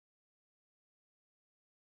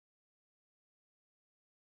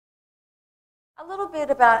A little bit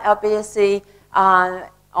about our BSc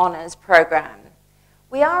Honours program.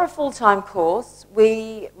 We are a full-time course.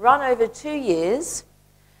 We run over 2 years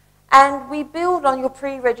and we build on your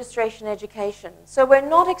pre-registration education. So we're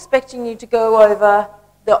not expecting you to go over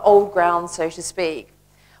the old ground, so to speak.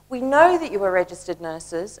 We know that you are registered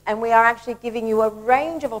nurses and we are actually giving you a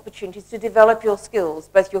range of opportunities to develop your skills,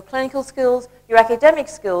 both your clinical skills, your academic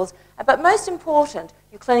skills, but most important,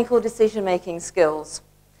 your clinical decision-making skills.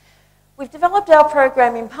 We've developed our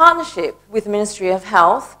program in partnership with the Ministry of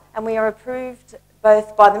Health, and we are approved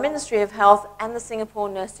both by the Ministry of Health and the Singapore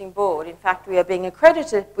Nursing Board. In fact, we are being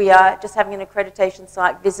accredited. We are just having an accreditation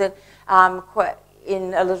site visit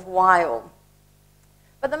in a little while.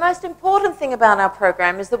 But the most important thing about our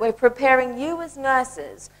program is that we're preparing you as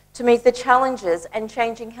nurses to meet the challenges and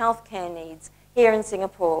changing healthcare needs here in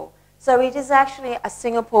Singapore. So it is actually a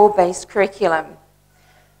Singapore-based curriculum.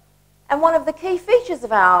 And one of the key features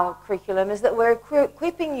of our curriculum is that we're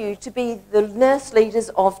equipping you to be the nurse leaders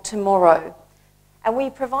of tomorrow. And we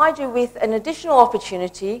provide you with an additional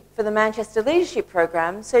opportunity for the Manchester Leadership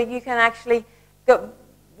Program so you can actually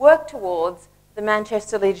work towards the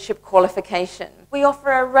Manchester Leadership Qualification. We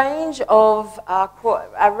offer a range of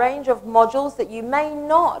modules that you may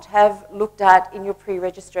not have looked at in your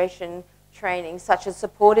pre-registration training, such as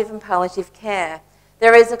supportive and palliative care.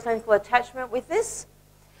 There is a clinical attachment with this.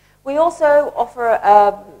 We also offer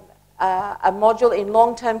a module in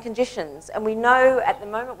long-term conditions, and we know at the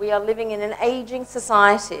moment we are living in an aging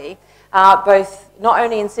society, both not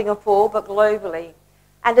only in Singapore but globally.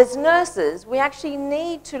 And as nurses, we actually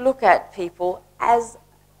need to look at people as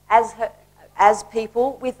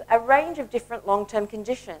people with a range of different long-term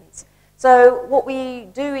conditions. So what we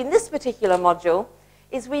do in this particular module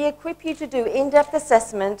is we equip you to do in-depth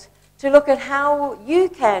assessment to look at how you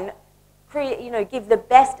can give the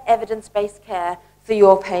best evidence-based care for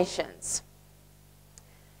your patients.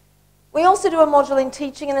 We also do a module in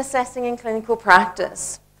teaching and assessing in clinical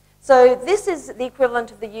practice. So this is the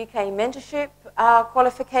equivalent of the UK mentorship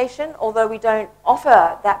qualification, although we don't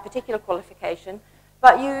offer that particular qualification,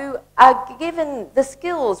 but you are given the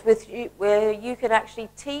skills where you can actually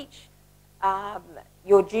teach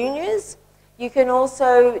your juniors, you can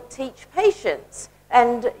also teach patients,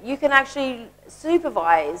 and you can actually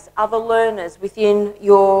supervise other learners within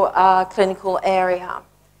your clinical area.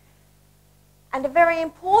 And a very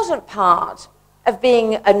important part of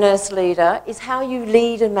being a nurse leader is how you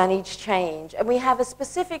lead and manage change. And we have a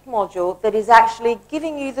specific module that is actually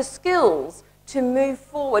giving you the skills to move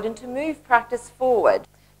forward and to move practice forward.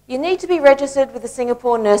 You need to be registered with the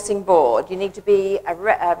Singapore Nursing Board. You need to be a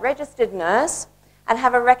registered nurse and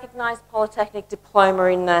have a recognised polytechnic diploma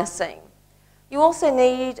in nursing. You also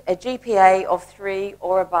need a GPA of 3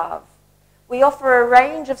 or above. We offer a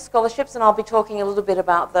range of scholarships, and I'll be talking a little bit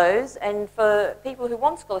about those. And for people who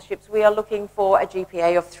want scholarships, we are looking for a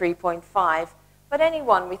GPA of 3.5. But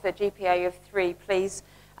anyone with a GPA of 3, please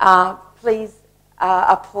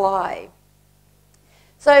apply.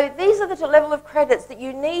 So these are the level of credits that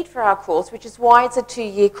you need for our course, which is why it's a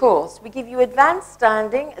 2-year course. We give you advanced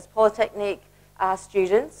standing as Polytechnic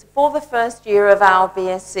students for the first year of our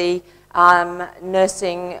BSc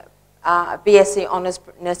BSc Honours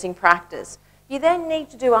Nursing Practice. You then need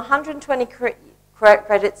to do 120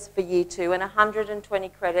 credits for year 2 and 120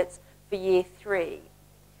 credits for year 3.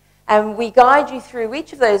 And we guide you through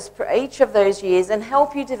each of those years and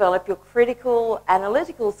help you develop your critical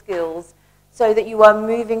analytical skills so that you are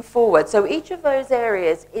moving forward. So each of those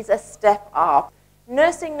areas is a step up.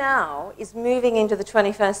 Nursing now is moving into the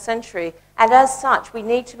 21st century, and as such, we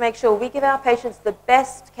need to make sure we give our patients the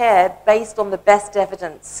best care based on the best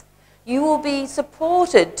evidence. You will be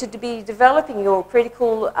supported to be developing your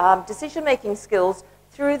critical decision-making skills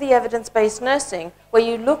through the evidence-based nursing, where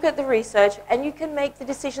you look at the research and you can make the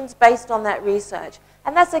decisions based on that research.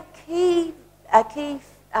 And that's a key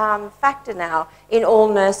factor now in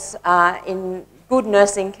in good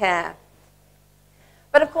nursing care.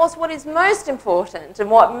 But of course, what is most important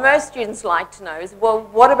and what most students like to know is, well,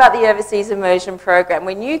 what about the Overseas Immersion Program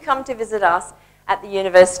when you come to visit us at the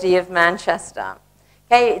University of Manchester?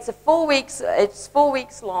 Okay, it's 4 weeks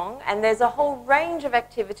long, and there's a whole range of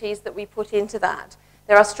activities that we put into that.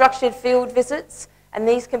 There are structured field visits, and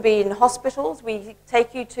these can be in hospitals. We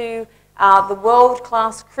take you to the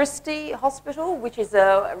world-class Christie Hospital, which is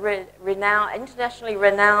a internationally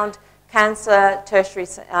renowned cancer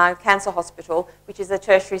hospital, which is a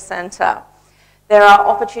tertiary centre. There are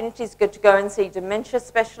opportunities to go and see dementia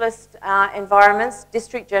specialist environments,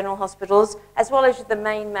 district general hospitals, as well as the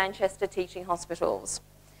main Manchester teaching hospitals.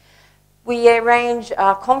 We arrange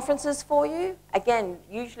conferences for you, again,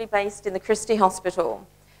 usually based in the Christie Hospital.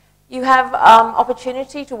 You have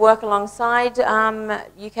opportunity to work alongside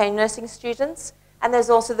UK nursing students, and there's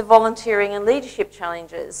also the volunteering and leadership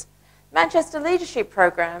challenges. Manchester Leadership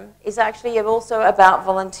Program is actually also about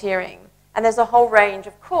volunteering, and there's a whole range,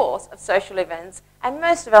 of course, of social events, and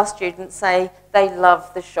most of our students say they love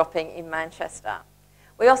the shopping in Manchester.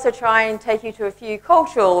 We also try and take you to a few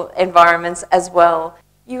cultural environments as well.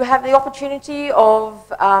 You have the opportunity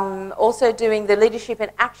of also doing the Leadership in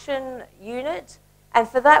Action unit, and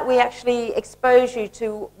for that we actually expose you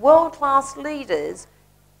to world-class leaders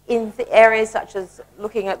in the areas such as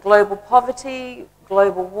looking at global poverty,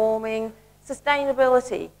 global warming,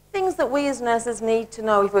 sustainability, things that we as nurses need to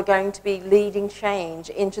know if we're going to be leading change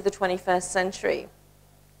into the 21st century.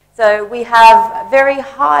 So we have a very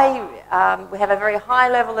high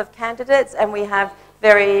level of candidates, and we have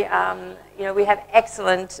we have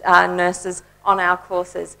excellent nurses on our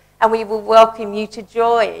courses, and we will welcome you to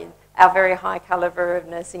join our very high calibre of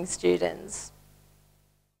nursing students.